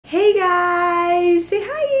guys! Say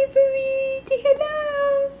hi, Avery! Say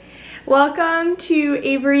hello! Welcome to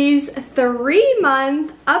Avery's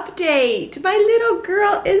 3-month update. My little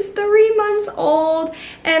girl is 3 months old,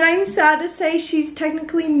 and I'm sad to say she's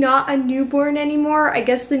technically not a newborn anymore. I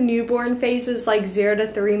guess the newborn phase is like 0 to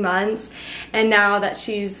 3 months, and now that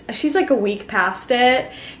she's like a week past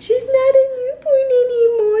it, she's not a newborn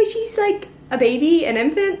anymore. She's like a baby, an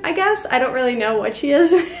infant, I guess. I don't really know what she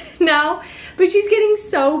is now, but she's getting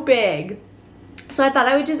so big. So I thought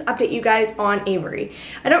I would just update you guys on Avery.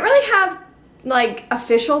 I don't really have like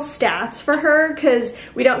official stats for her because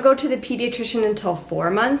we don't go to the pediatrician until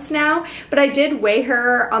 4 months now, but I did weigh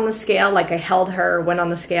her on the scale. Like I held her, went on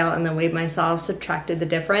the scale, and then weighed myself, subtracted the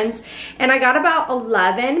difference, and I got about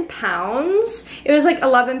 11 pounds. It was like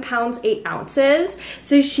 11 pounds 8 ounces.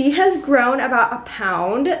 So she has grown about a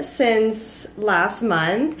pound since last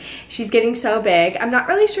month. She's getting so big. I'm not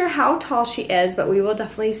really sure how tall she is, but we will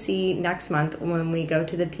definitely see next month when we go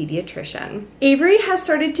to the pediatrician. Avery has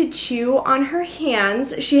started to chew on her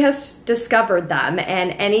hands. She has discovered them,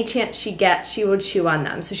 and any chance she gets, she will chew on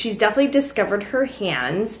them. So she's definitely discovered her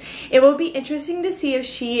hands. It will be interesting to see if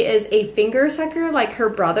she is a finger sucker like her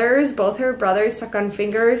brothers. Both her brothers suck on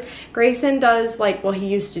fingers. Grayson does like, well, he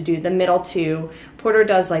used to do the middle two. Porter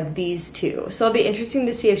does like these two. So it'll be interesting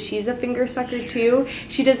to see if she's a finger sucker too.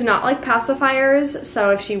 She does not like pacifiers,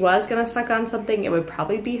 so if she was gonna suck on something, it would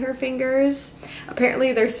probably be her fingers.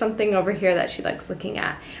 Apparently there's something over here that she likes looking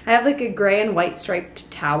at. I have like a gray and white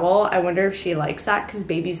striped towel. I wonder if she likes that because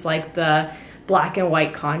babies like the black and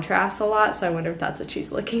white contrast a lot, so I wonder if that's what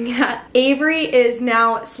she's looking at. Avery is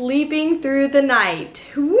now sleeping through the night.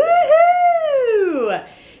 Woohoo!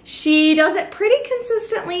 She does it pretty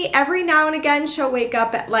consistently. Every now and again, she'll wake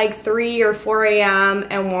up at like 3 or 4 a.m.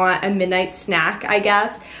 and want a midnight snack, I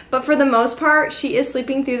guess. But for the most part, she is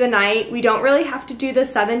sleeping through the night. We don't really have to do the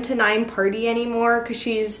 7 to 9 party anymore because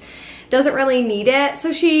she's doesn't really need it.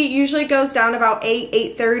 So she usually goes down about 8,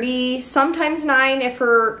 8:30, sometimes 9 if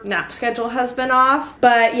her nap schedule has been off.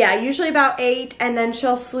 But yeah, usually about 8, and then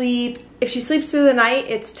she'll sleep. If she sleeps through the night,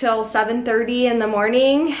 it's till 7:30 in the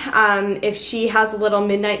morning. If she has a little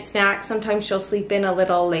midnight snack, sometimes she'll sleep in a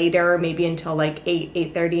little later, maybe until like 8,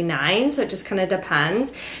 8:30, 9. So it just kind of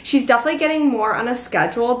depends. She's definitely getting more on a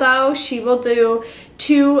schedule though. She will do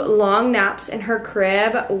 2 long naps in her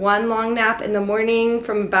crib, 1 long nap in the morning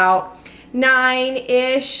from about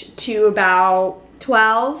 9-ish to about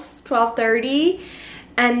 12, 12:30.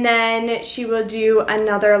 And then she will do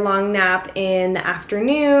another long nap in the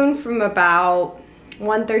afternoon from about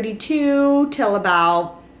 1:32 till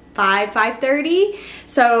about 5:30.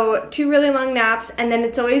 So 2 really long naps, and then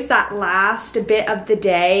it's always that last bit of the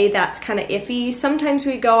day that's kind of iffy. Sometimes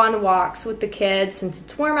we go on walks with the kids since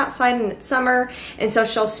it's warm outside and it's summer, and so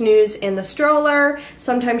she'll snooze in the stroller.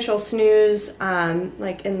 Sometimes she'll snooze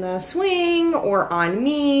like in the swing or on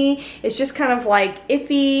me. It's just kind of like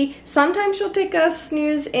iffy. Sometimes she'll take a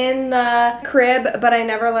snooze in the crib, but I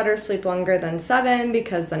never let her sleep longer than 7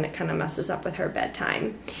 because then it kind of messes up with her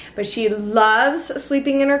bedtime. But she loves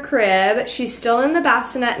sleeping in her crib. She's still in the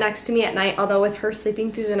bassinet next to me at night, although with her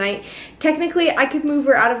sleeping through the night, technically I could move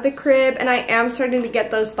her out of the crib, and I am starting to get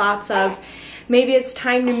those thoughts of maybe it's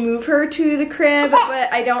time to move her to the crib,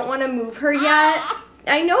 but I don't want to move her yet.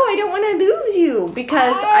 I know I don't want to lose you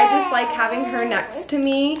because I just like having her next to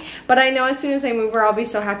me, but I know as soon as I move her, I'll be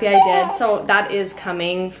so happy I did. So that is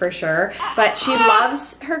coming for sure. But she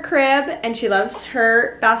loves her crib and she loves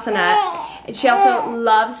her bassinet. And she also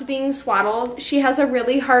loves being swaddled. She has a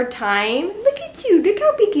really hard time. Look at you, look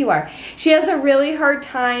how big you are. She has a really hard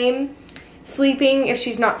time sleeping if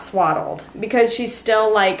she's not swaddled because she's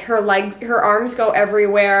still like her legs, her arms go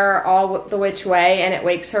everywhere all the which way, and it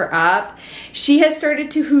wakes her up. She has started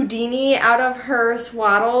to Houdini out of her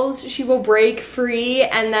swaddles. She will break free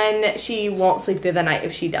and then she won't sleep through the night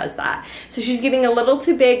if she does that. So she's getting a little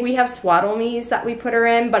too big. We have swaddle me's that we put her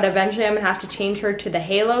in, but eventually I'm gonna have to change her to the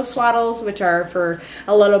halo swaddles, which are for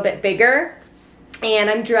a little bit bigger.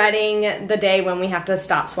 And I'm dreading the day when we have to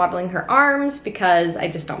stop swaddling her arms because I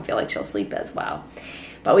just don't feel like she'll sleep as well.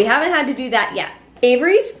 But we haven't had to do that yet.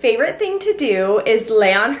 Avery's favorite thing to do is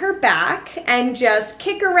lay on her back and just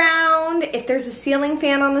kick around. If there's a ceiling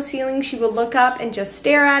fan on the ceiling, she will look up and just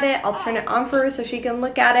stare at it. I'll turn it on for her so she can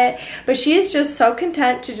look at it. But she is just so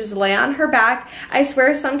content to just lay on her back. I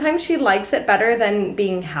swear sometimes she likes it better than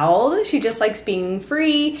being held. She just likes being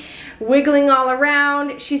free, wiggling all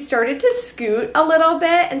around. She started to scoot a little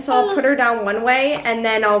bit, and so I'll put her down one way and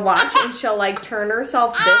then I'll watch and she'll like turn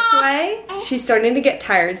herself this way. She's starting to get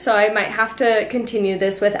tired, so I might have to continue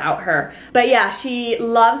this without her. But yeah, she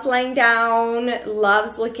loves laying down,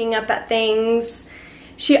 loves looking up at things.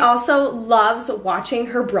 She also loves watching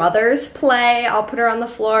her brothers play. I'll put her on the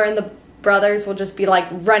floor and the brothers will just be like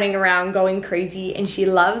running around going crazy, and she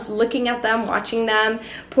loves looking at them, watching them.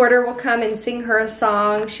 Porter will come and sing her a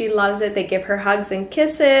song. She loves it. They give her hugs and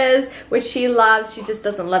kisses, which she loves. She just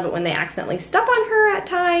doesn't love it when they accidentally step on her at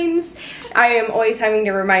times. I am always having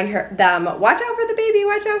to remind them, watch out for the baby,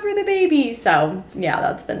 watch out for the baby. So yeah,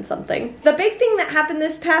 that's been something. The big thing that happened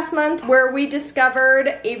this past month where we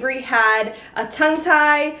discovered Avery had a tongue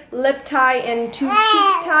tie, lip tie, and 2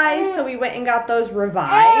 cheek ties, so we went and got those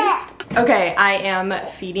revised. Okay, I am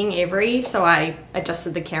feeding Avery, so I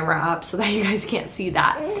adjusted the camera up so that you guys can't see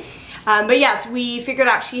that. But yes, we figured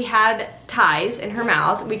out she had ties in her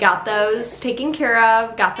mouth. We got those taken care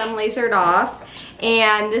of, got them lasered off,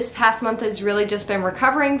 and this past month has really just been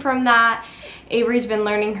recovering from that. Avery's been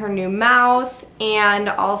learning her new mouth and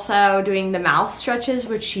also doing the mouth stretches,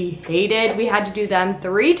 which she hated. We had to do them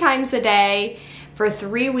 3 times a day. For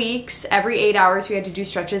 3 weeks, every 8 hours we had to do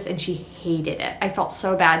stretches, and she hated it. I felt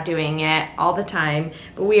so bad doing it all the time.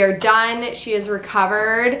 But we are done. She is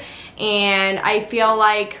recovered, and I feel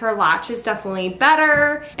like her latch is definitely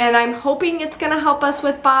better, and I'm hoping it's gonna help us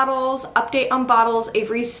with bottles. Update on bottles,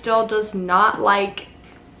 Avery still does not like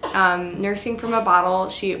nursing from a bottle.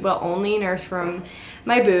 She will only nurse from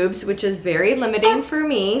my boobs, which is very limiting for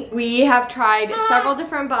me. We have tried several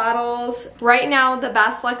different bottles. Right now, the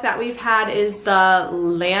best luck that we've had is the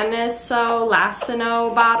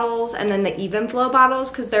Lacino bottles, and then the Even Flow bottles,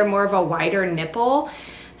 because they're more of a wider nipple.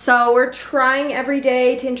 So we're trying every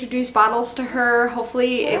day to introduce bottles to her.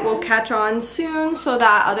 Hopefully it will catch on soon so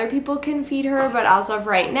that other people can feed her, but as of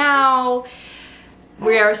right now,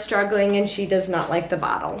 we are struggling and she does not like the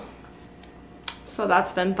bottle. So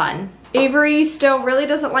that's been fun. Avery still really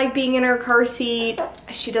doesn't like being in her car seat.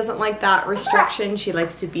 She doesn't like that restriction. She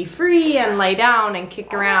likes to be free and lay down and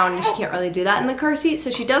kick around, and she can't really do that in the car seat, so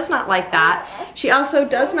she does not like that. She also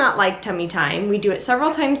does not like tummy time. We do it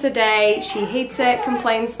several times a day. She hates it,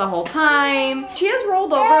 complains the whole time. She has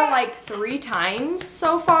rolled over like 3 times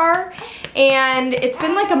so far, and it's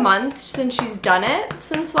been like a month since she's done it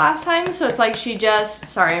since last time, so it's like she just,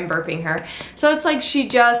 sorry, I'm burping her. So it's like she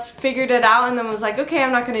just figured it out and then was like, okay,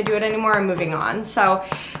 I'm not gonna do it anymore. I'm moving on. So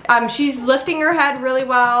she's lifting her head really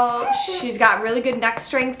well. She's got really good neck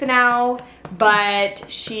strength now, but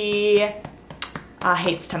she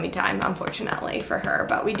hates tummy time, unfortunately for her,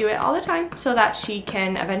 but we do it all the time so that she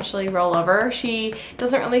can eventually roll over. She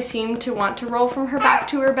doesn't really seem to want to roll from her back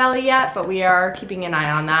to her belly yet, but we are keeping an eye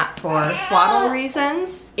on that for swaddle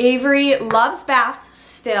reasons. Avery loves baths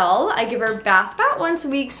still. I give her bath about once a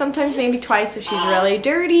week, sometimes maybe twice if she's really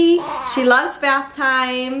dirty. She loves bath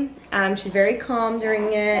time. She's very calm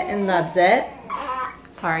during it and loves it.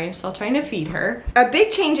 Sorry, I'm still trying to feed her. A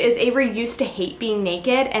big change is Avery used to hate being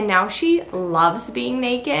naked, and now she loves being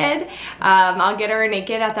naked. I'll get her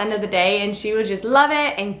naked at the end of the day and she would just love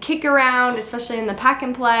it and kick around, especially in the pack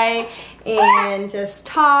and play, and just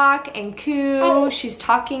talk and coo. She's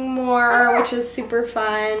talking more, which is super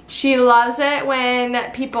fun. She loves it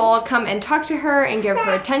when people come and talk to her and give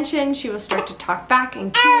her attention. She will start to talk back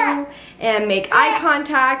and coo and make eye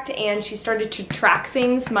contact, and she started to track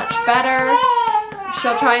things much better.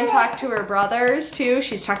 She'll try and talk to her brothers too.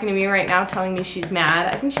 She's talking to me right now, telling me she's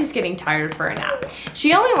mad. I think she's getting tired for a nap.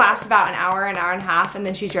 She only lasts about an hour and a half, and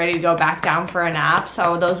then she's ready to go back down for a nap.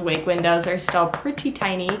 So those wake windows are still pretty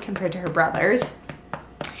tiny compared to her brothers.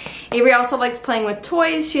 Avery also likes playing with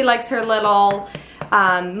toys. She likes her little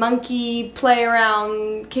monkey play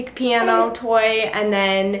around kick piano toy, and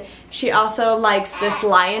then she also likes this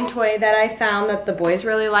lion toy that I found that the boys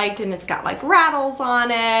really liked, and it's got like rattles on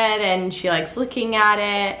it, and she likes looking at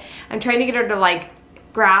it. I'm trying to get her to like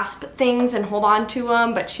grasp things and hold on to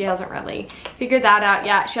them, but she hasn't really figured that out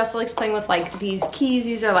yet. She also likes playing with like these keys.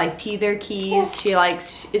 These are like teether keys. She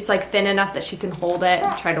likes, it's like thin enough that she can hold it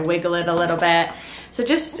and try to wiggle it a little bit. So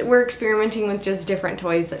just, we're experimenting with just different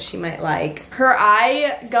toys that she might like. Her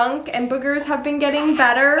eye gunk and boogers have been getting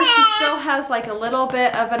better. She still has like a little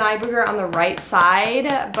bit of an eye booger on the right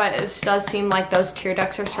side, but it does seem like those tear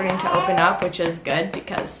ducts are starting to open up, which is good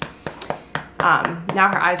because now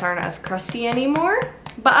her eyes aren't as crusty anymore.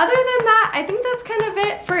 But other than that, I think that's kind of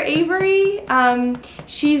it for Avery.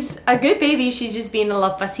 She's a good baby. She's just being a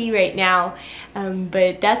little fussy right now.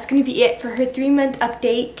 But that's going to be it for her 3-month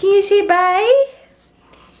update. Can you say bye?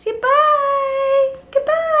 Say bye.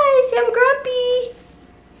 Goodbye. Say I'm grumpy.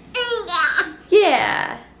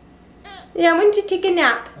 Yeah. Yeah, I want you to take a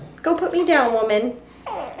nap. Go put me down, woman.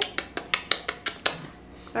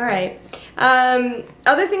 All right.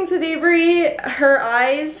 Other things with Avery, her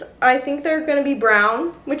eyes, I think they're gonna be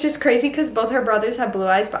brown, which is crazy because both her brothers have blue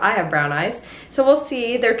eyes, but I have brown eyes. So we'll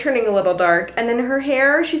see, they're turning a little dark. And then her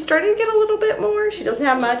hair, she's starting to get a little bit more. She doesn't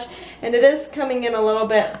have much, and it is coming in a little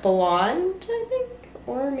bit blonde, I think.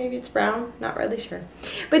 Or maybe it's brown, not really sure.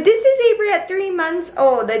 But this is Avery at 3 months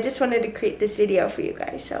old. I just wanted to create this video for you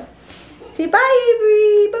guys. So say bye,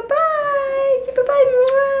 Avery. Bye-bye. Say bye-bye.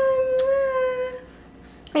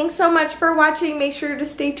 Thanks so much for watching. Make sure to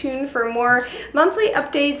stay tuned for more monthly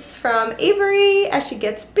updates from Avery as she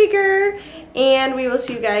gets bigger. And we will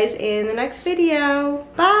see you guys in the next video.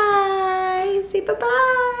 Bye. Say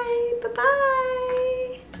bye-bye.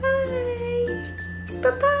 Bye-bye. Bye.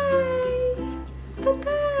 Bye-bye.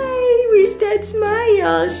 Bye-bye. Where's that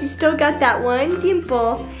smile? She's still got that one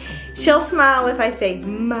dimple. She'll smile if I say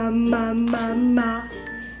ma ma ma ma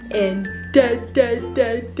and da da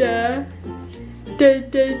da da da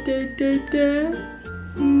da da da da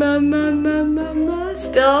ma ma ma ma ma.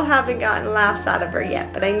 Still haven't gotten laughs out of her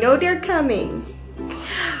yet, but I know they're coming.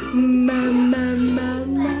 Ma ma ma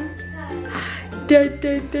ma da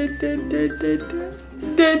da da da da da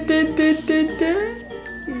da da da da da.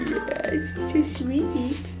 Yes, so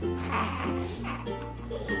sweet.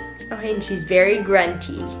 Oh, and she's very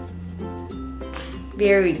grunty.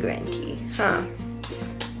 Very grunty, huh?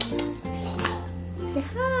 Say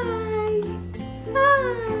hi.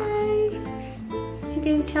 Hi. You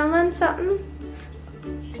gonna tell Mom something?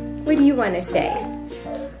 What do you want to say?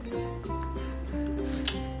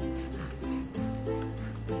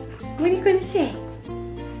 What are you gonna say?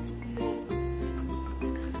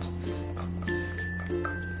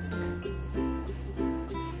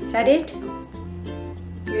 Is that it?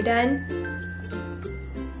 You're done?